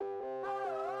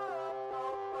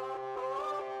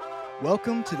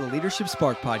Welcome to the Leadership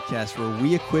Spark podcast, where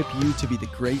we equip you to be the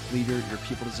great leader your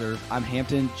people deserve. I'm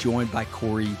Hampton, joined by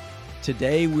Corey.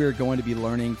 Today, we're going to be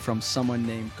learning from someone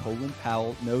named Colin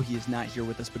Powell. No, he is not here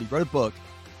with us, but he wrote a book,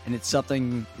 and it's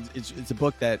a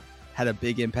book that had a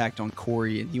big impact on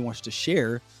Corey, and he wants to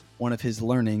share one of his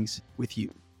learnings with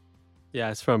you.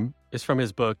 Yeah, it's from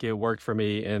his book. It worked for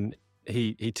me, and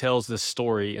he tells this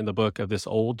story in the book of this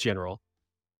old general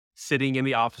sitting in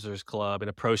the officers club and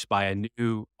approached by a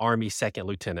new Army second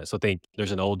lieutenant. So think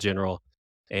there's an old general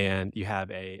and you have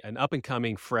an up and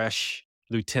coming fresh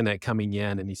lieutenant coming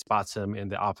in, and he spots him in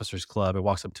the officers club and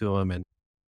walks up to him. And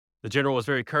the general was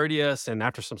very courteous. And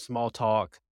after some small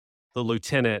talk, the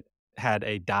lieutenant had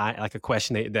a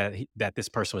question that this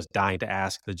person was dying to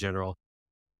ask the general.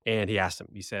 And he asked him,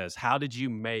 he says, "How did you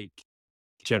make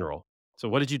general?" So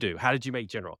what did you do? How did you make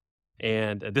general?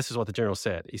 And this is what the general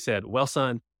said. He said, "Well,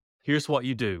 son, here's what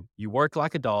you do. You work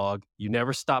like a dog. You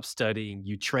never stop studying.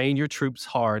 You train your troops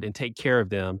hard and take care of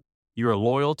them. You are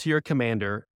loyal to your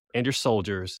commander and your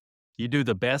soldiers. You do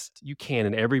the best you can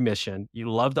in every mission.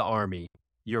 You love the Army.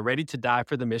 You're ready to die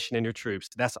for the mission and your troops.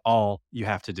 That's all you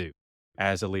have to do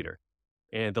as a leader."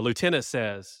 And the lieutenant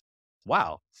says,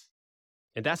 "Wow.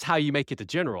 And that's how you make it to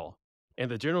general." And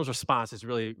the general's response is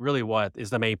really, really what is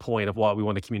the main point of what we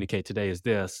want to communicate today is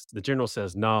this. The general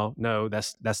says, no,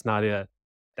 that's not it.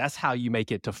 That's how you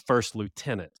make it to first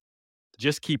lieutenant.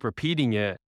 Just keep repeating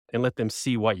it and let them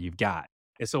see what you've got.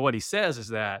 And so what he says is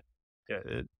that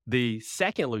the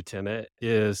second lieutenant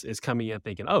is coming in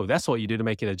thinking, oh, that's what you do to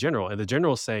make it a general. And the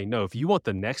general is saying, no, if you want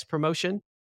the next promotion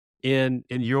in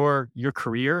your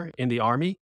career in the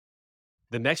Army,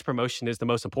 the next promotion is the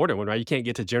most important one, right? You can't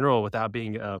get to general without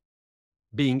being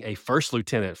a first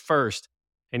lieutenant first.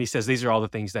 And he says, these are all the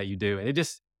things that you do. And it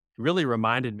just really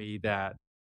reminded me that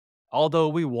although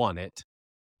we want it,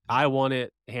 I want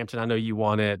it, Hampton, I know you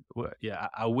want it. Yeah,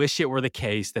 I wish it were the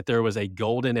case that there was a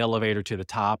golden elevator to the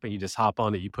top and you just hop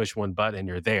on it, you push one button and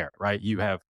you're there, right?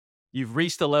 You've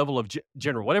reached the level of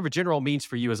general, whatever general means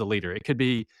for you as a leader. It could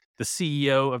be the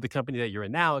CEO of the company that you're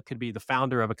in now. It could be the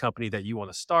founder of a company that you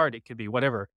want to start. It could be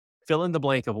whatever. Fill in the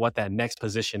blank of what that next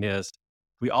position is.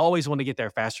 We always want to get there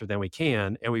faster than we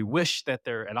can. And we wish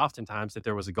and oftentimes that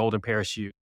there was a golden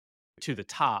parachute to the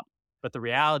top. But the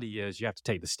reality is you have to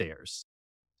take the stairs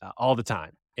all the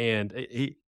time. And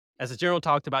as the general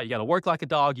talked about, you got to work like a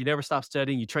dog. You never stop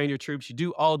studying. You train your troops. You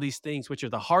do all these things, which are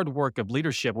the hard work of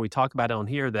leadership. And we talk about on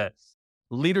here that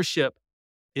leadership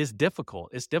is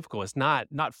difficult. It's difficult. It's not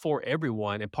for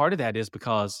everyone. And part of that is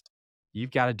because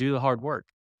you've got to do the hard work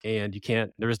and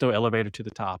there is no elevator to the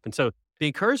top. And so the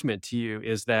encouragement to you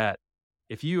is that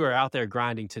if you are out there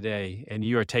grinding today and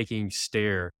you are taking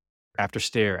stair after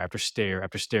stair after stair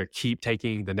after stair, keep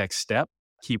taking the next step,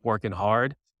 keep working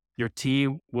hard. Your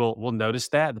team will notice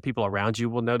that. The people around you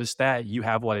will notice that. You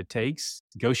have what it takes.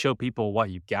 Go show people what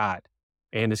you've got.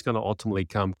 And it's going to ultimately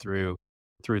come through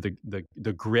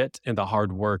the grit and the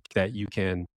hard work that you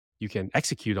can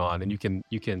execute on and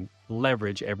you can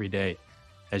leverage every day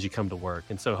as you come to work.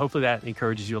 And so hopefully that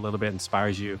encourages you a little bit,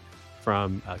 inspires you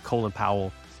from Colin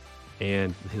Powell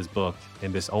and his book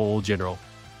and this old general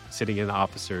sitting in the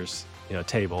officer's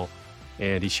table,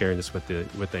 and he's sharing this with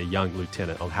a young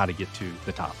lieutenant on how to get to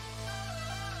the top.